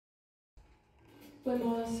by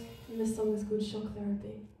Mollusk, and this song is called Shock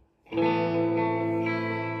Therapy.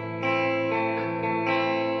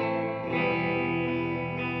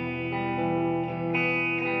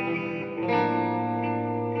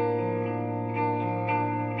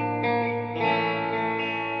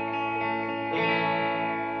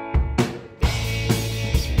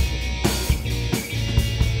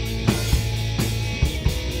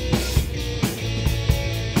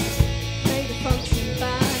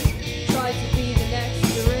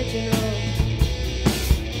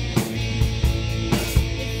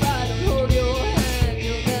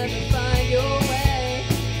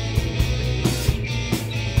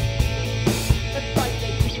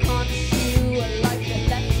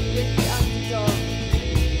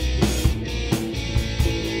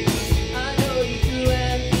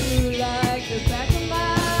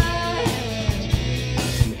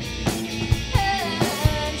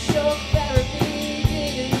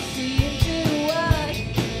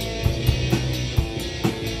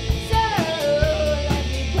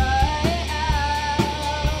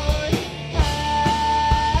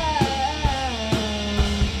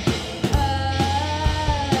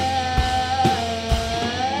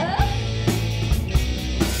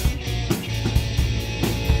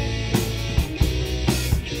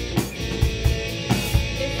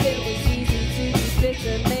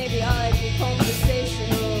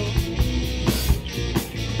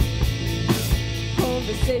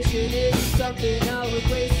 Conversation is something I would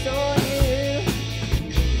waste on you.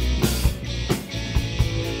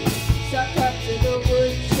 Suck up to the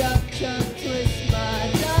woodchuck, tongue twist my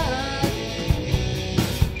tongue,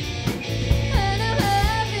 and I'm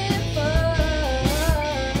having fun.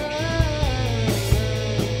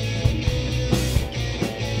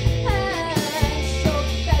 And shock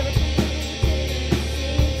therapy didn't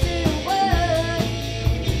seem to work,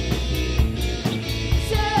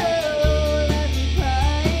 so let me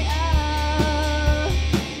cry out.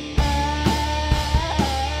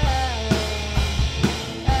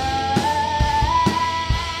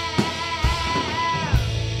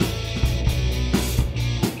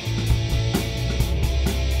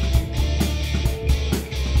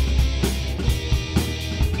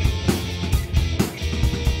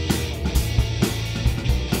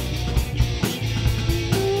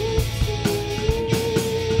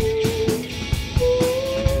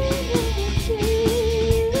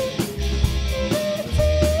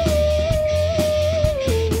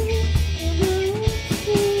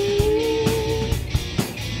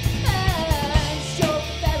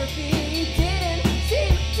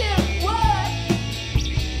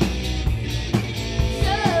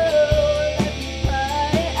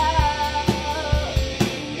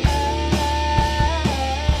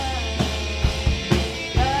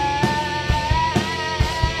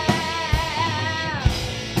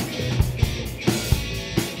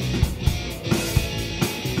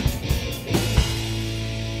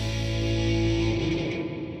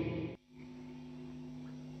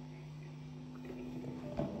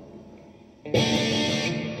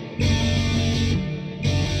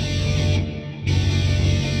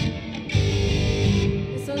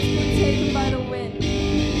 This one's been taken by the wind.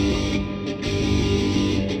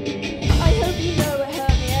 I hope you know it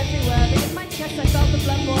hurt me everywhere, but in my chest I felt the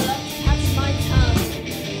blood boil up to catch my tongue.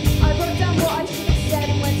 I wrote down what I should have said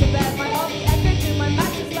and went to bed. My heartbeat echoed through my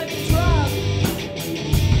mattress like a drum.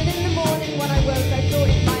 And in the morning when I woke, I thought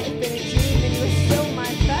it might have been a dream and you were still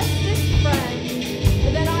my bestest friend.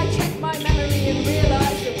 But then I checked my memory and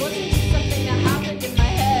realized it wasn't just something that happened in my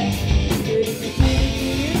head.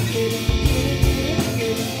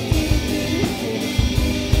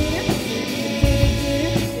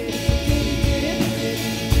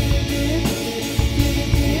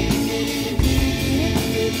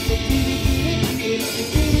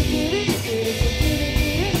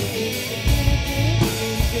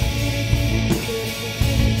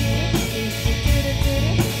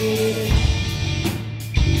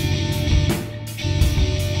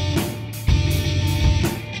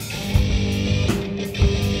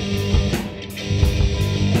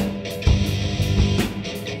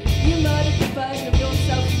 You murdered the version of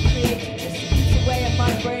yourself you created just to eat away at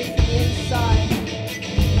my brain from the inside.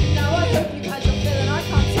 Now I hope you've had your fill, and I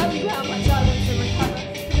can't tell you how much I want to recover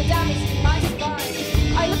from the damage to my spine.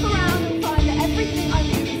 I look around and find that everything I do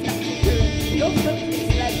is left to prove. Your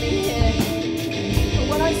footprints led me here. But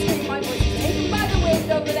when I scream, my voice is taken by the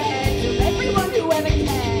wind over the heads of everyone who ever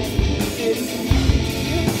cared.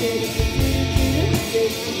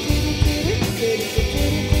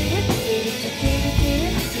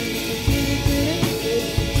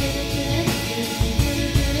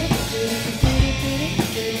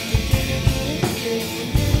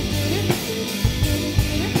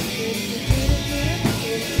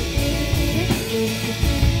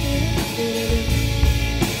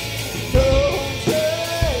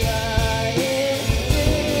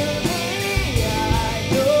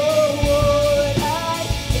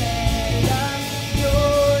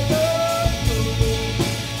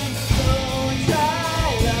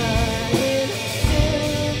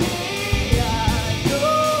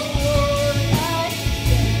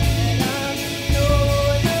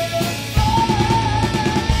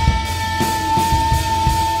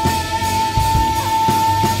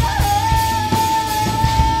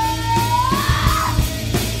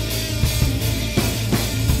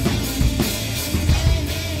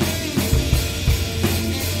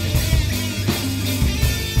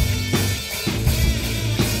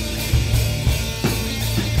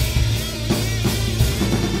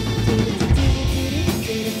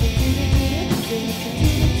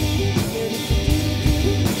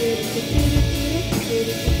 Do do do